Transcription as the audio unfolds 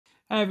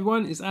Hey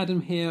everyone, it's Adam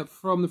here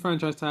from the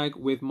Franchise Tag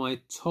with my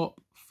top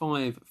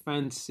 5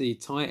 fantasy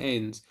tight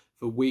ends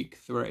for week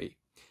 3.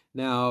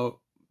 Now,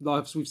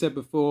 like we've said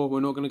before,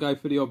 we're not going to go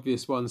for the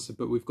obvious ones,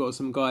 but we've got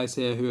some guys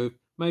here who have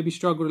maybe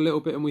struggled a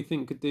little bit and we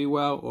think could do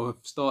well, or have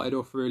started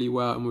off really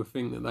well and we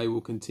think that they will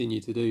continue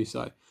to do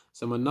so.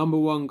 So my number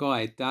 1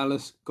 guy,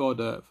 Dallas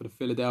Goddert for the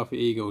Philadelphia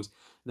Eagles.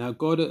 Now,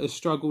 Goddard has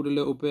struggled a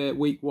little bit.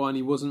 Week 1,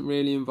 he wasn't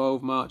really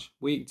involved much.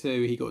 Week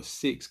 2, he got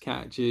 6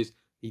 catches.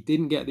 He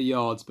didn't get the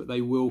yards, but they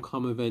will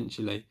come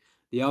eventually.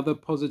 The other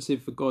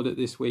positive for Goddard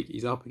this week,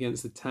 he's up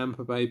against the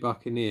Tampa Bay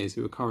Buccaneers,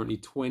 who are currently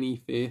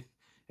 25th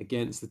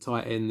against the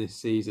tight end this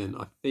season.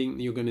 I think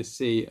you're going to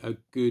see a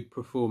good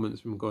performance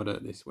from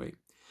Goddard this week.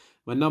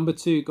 My number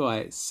 2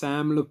 guy,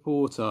 Sam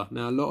Laporta.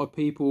 Now, a lot of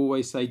people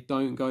always say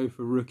don't go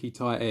for rookie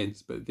tight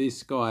ends, but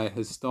this guy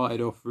has started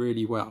off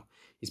really well.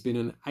 He's been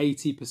on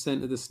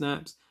 80% of the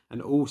snaps,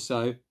 and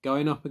also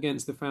going up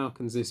against the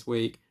Falcons this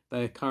week,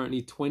 they are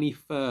currently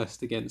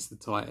 21st against the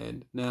tight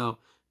end. Now,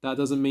 that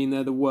doesn't mean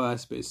they're the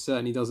worst, but it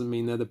certainly doesn't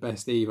mean they're the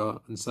best either.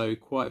 And so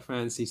quite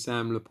fancy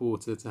Sam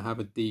Laporta to have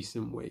a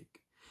decent week.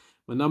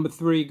 My number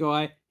 3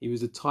 guy, he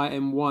was a tight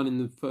end 1 in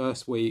the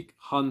first week,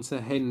 Hunter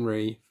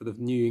Henry for the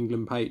New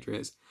England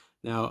Patriots.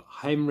 Now,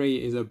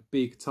 Henry is a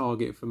big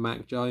target for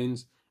Mac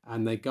Jones,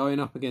 and they're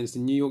going up against the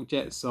New York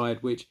Jets side,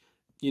 which,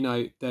 you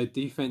know, their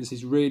defense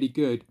is really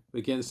good, but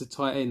against the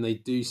tight end, they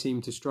do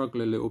seem to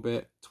struggle a little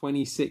bit.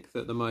 26th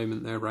at the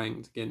moment, they're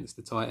ranked against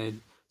the tight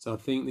end. So I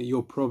think that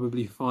you'll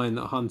probably find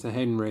that Hunter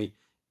Henry,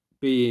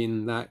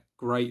 being that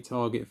great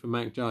target for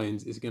Mac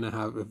Jones, is going to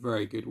have a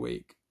very good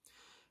week.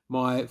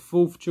 My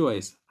 4th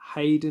choice,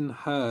 Hayden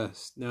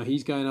Hurst. Now,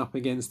 he's going up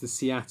against the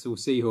Seattle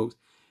Seahawks.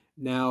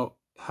 Now,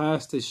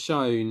 Hurst has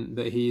shown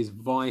that he is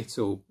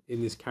vital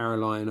in this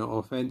Carolina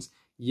offense.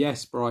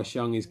 Yes, Bryce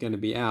Young is going to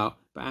be out,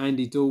 but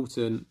Andy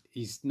Dalton,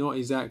 he's not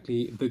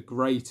exactly the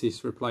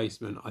greatest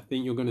replacement. I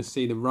think you're going to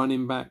see the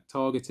running back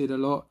targeted a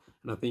lot,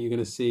 and I think you're going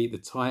to see the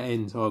tight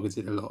end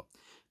targeted a lot.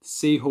 The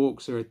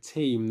Seahawks are a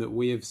team that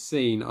we have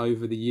seen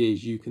over the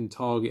years you can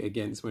target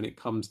against when it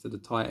comes to the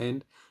tight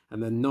end,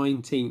 and they're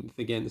 19th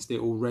against it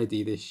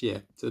already this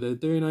year. So they're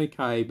doing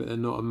okay, but they're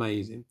not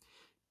amazing.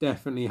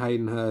 Definitely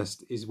Hayden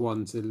Hurst is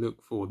one to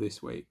look for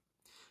this week.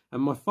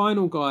 And my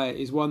final guy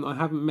is one I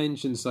haven't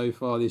mentioned so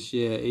far this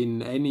year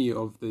in any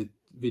of the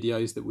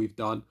videos that we've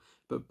done,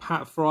 but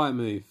Pat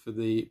Freiermuth for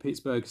the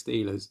Pittsburgh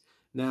Steelers.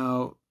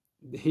 Now,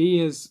 he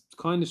has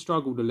kind of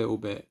struggled a little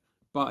bit,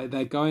 but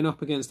they're going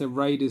up against the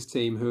Raiders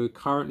team who are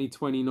currently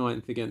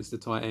 29th against the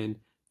tight end.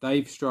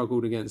 They've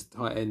struggled against the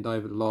tight end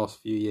over the last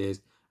few years.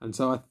 And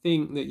so I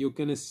think that you're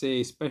going to see,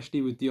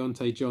 especially with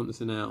Deontay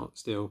Johnson out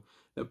still,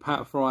 that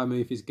Pat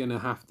Freiermuth is going to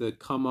have to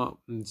come up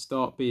and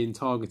start being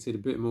targeted a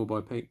bit more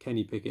by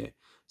Kenny Pickett.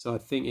 So I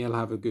think he'll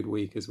have a good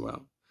week as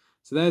well.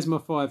 So there's my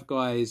 5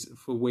 guys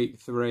for week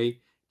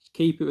 3.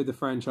 Keep it with the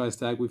Franchise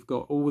Tag. We've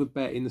got all the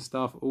betting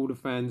stuff, all the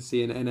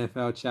fantasy and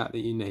NFL chat that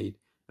you need.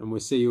 And we'll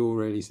see you all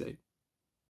really soon.